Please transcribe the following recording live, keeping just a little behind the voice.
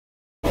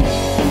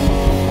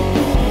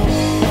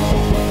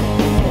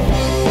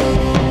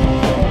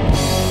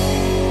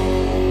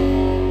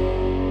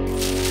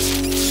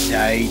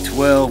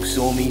A12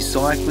 saw me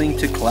cycling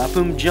to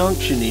Clapham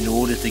Junction in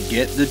order to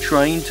get the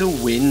train to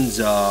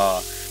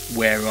Windsor,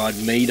 where I'd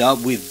meet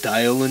up with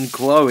Dale and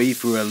Chloe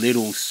for a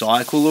little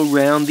cycle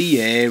around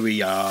the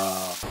area.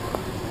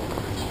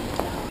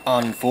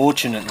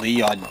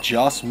 Unfortunately, I'd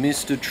just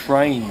missed a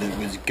train that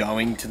was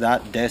going to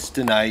that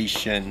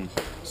destination,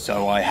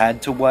 so I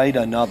had to wait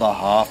another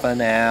half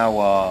an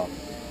hour.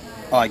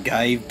 I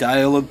gave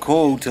Dale a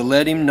call to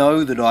let him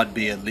know that I'd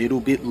be a little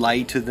bit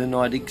later than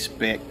I'd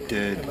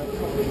expected.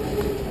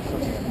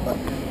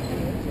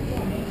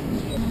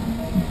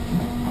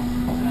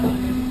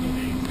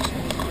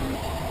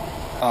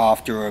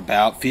 After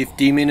about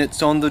 50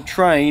 minutes on the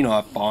train,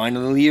 I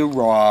finally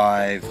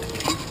arrived.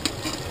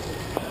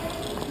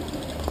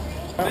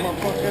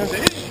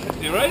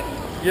 You right?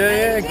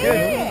 Yeah,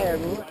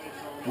 good.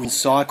 We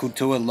cycled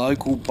to a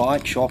local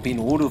bike shop in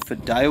order for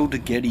Dale to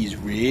get his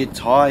rear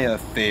tyre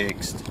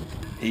fixed.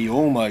 He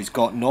almost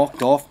got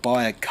knocked off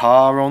by a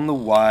car on the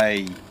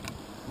way.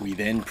 We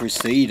then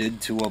proceeded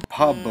to a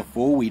pub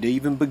before we'd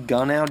even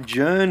begun our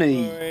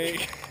journey.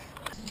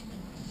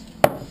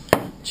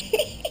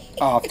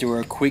 After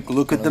a quick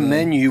look at the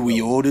menu, we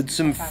ordered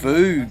some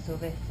food,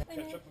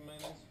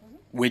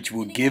 which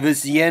will give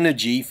us the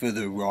energy for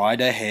the ride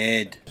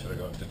ahead. Should I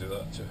go to do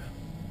that too?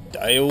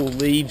 Dale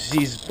leaves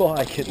his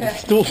bike at the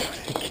store.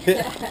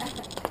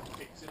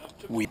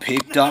 We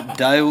picked up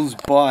Dale's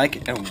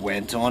bike and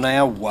went on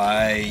our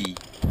way.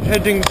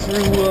 Heading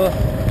through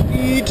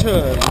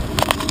Eton.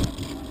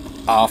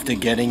 After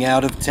getting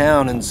out of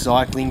town and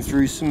cycling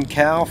through some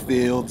cow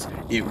fields,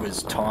 it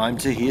was time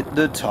to hit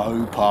the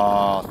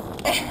towpath.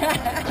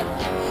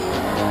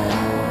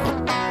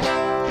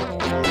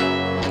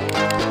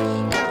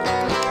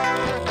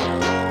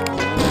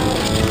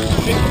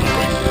 Did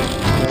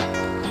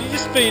you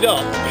just speed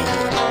up?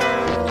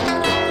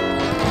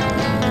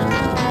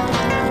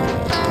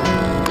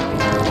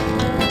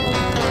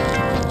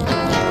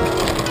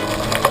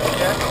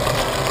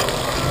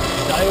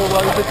 Dale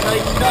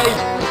overtakes Dave.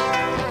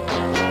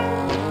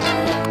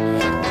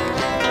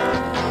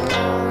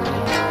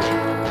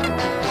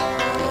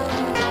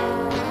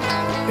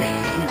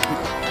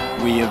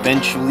 We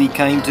eventually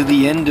came to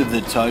the end of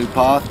the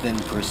towpath, then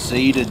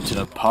proceeded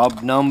to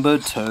pub number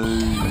 2.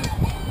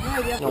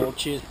 No,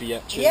 cheers,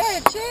 biatches. Yeah,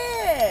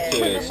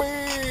 cheers! Cheers.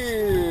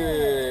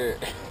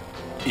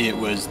 It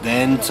was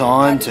then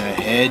time to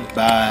head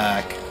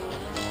back.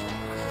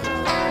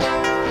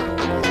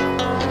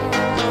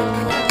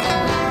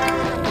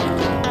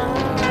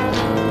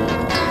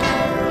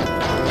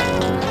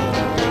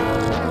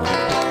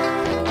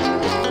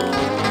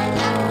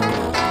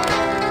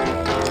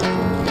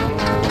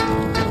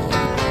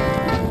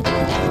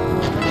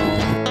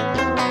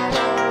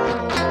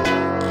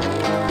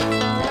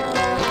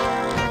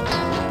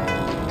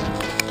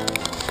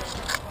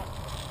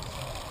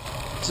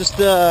 Just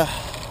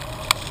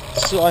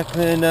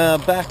cycling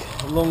back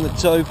along the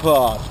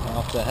towpath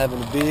after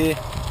having a beer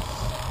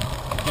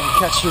and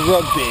catch the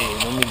rugby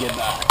when we get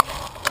back.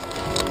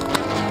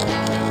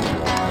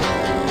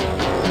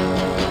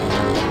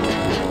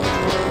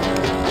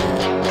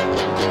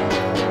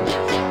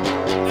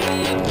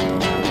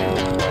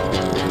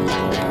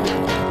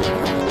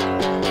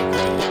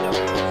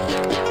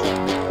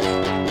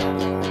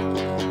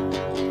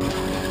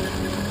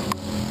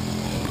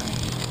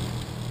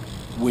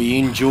 We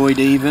enjoyed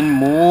even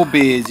more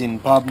beers in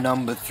pub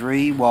number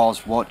 3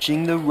 whilst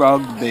watching the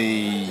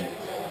rugby.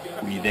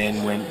 We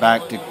then went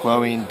back to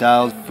Chloe and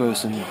Dale's for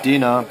some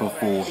dinner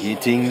before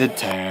hitting the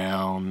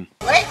town.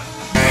 Wait!